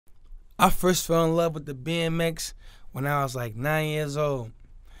I first fell in love with the BMX when I was like 9 years old.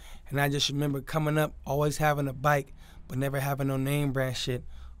 And I just remember coming up, always having a bike, but never having no name brand shit,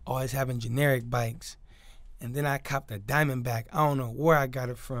 always having generic bikes. And then I copped a Diamondback. I don't know where I got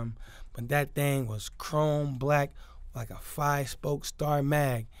it from, but that thing was chrome black, like a 5-spoke Star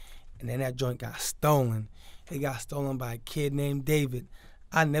Mag. And then that joint got stolen. It got stolen by a kid named David.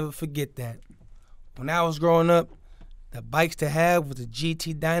 I never forget that. When I was growing up, the bikes to have was a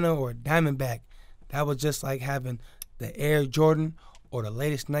GT Dyno or a Diamondback. That was just like having the Air Jordan or the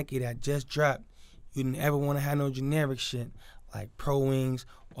latest Nike that just dropped. You didn't ever want to have no generic shit like Pro Wings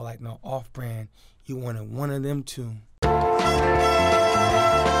or like no off-brand. You wanted one of them two.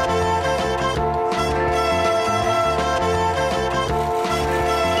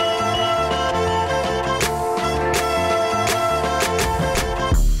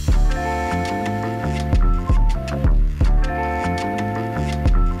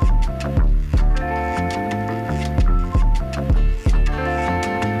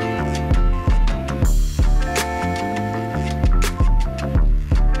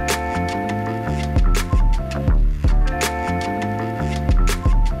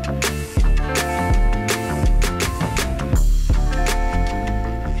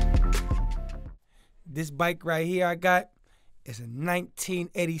 This bike right here I got is a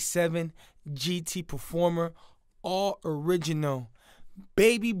 1987 GT Performer, all original,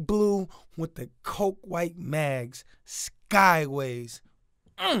 baby blue with the coke white mags, skyways.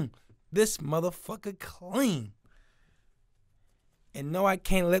 This motherfucker clean. And no, I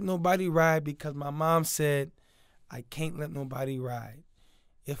can't let nobody ride because my mom said I can't let nobody ride.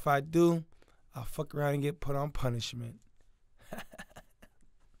 If I do, I'll fuck around and get put on punishment.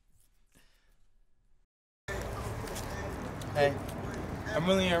 Hey, I'm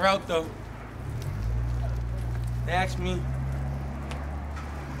really en route though. They asked me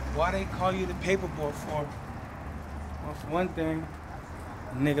why they call you the Paypa Boy for. Well, for one thing,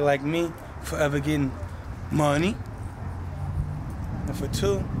 a nigga like me forever getting money. And for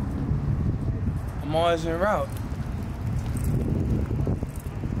two, I'm always en route.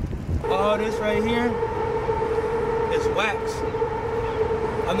 All this right here is wax.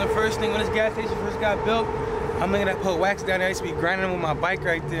 I'm the first thing when this gas station first got built, I'm gonna put wax down there. I used to be grinding with my bike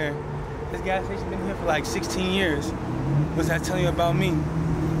right there. This gas station been here for like 16 years. What's that telling you about me?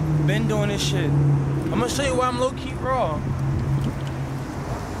 Been doing this shit. I'm gonna show you why I'm low-key raw.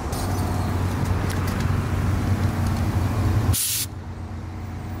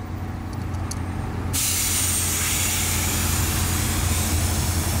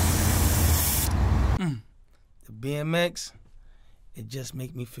 The BMX, it just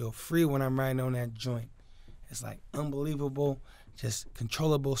make me feel free when I'm riding on that joint. It's like unbelievable, just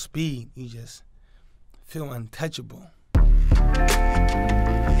controllable speed. You just feel untouchable.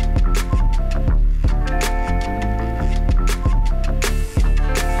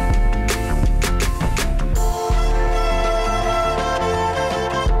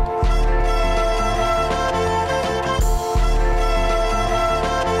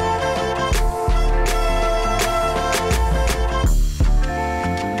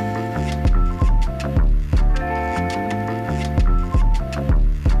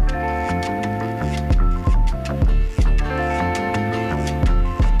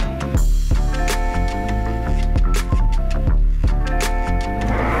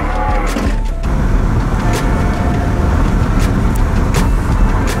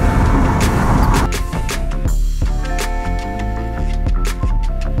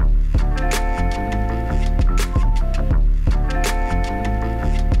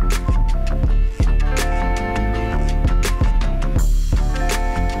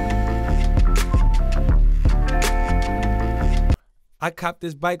 I copped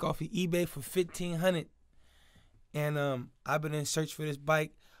this bike off of eBay for $1,500, and I've been in search for this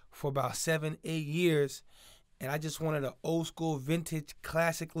bike for about 7-8 years, and I just wanted an old school, vintage,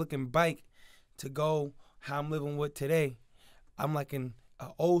 classic looking bike to go how I'm living with today. I'm like in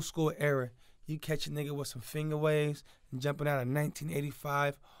an old school era. You catch a nigga with some finger waves and jumping out a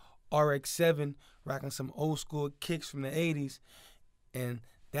 1985 RX-7, rocking some old school kicks from the 80s, and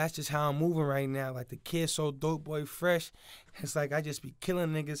that's just how I'm moving right now. Like the kid so dope boy fresh. It's like I just be killing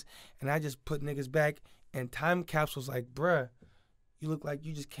niggas and I just put niggas back in time capsules like, bruh, you look like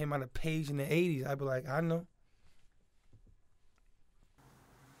you just came out of Page in the 80s. I'd be like, I know.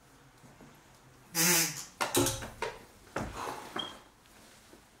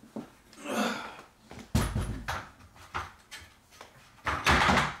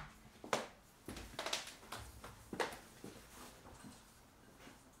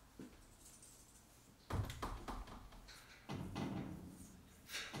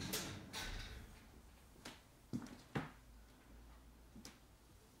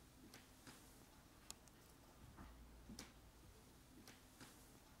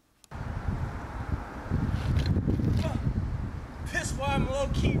 I'm low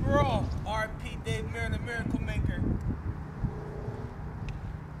key raw. RP.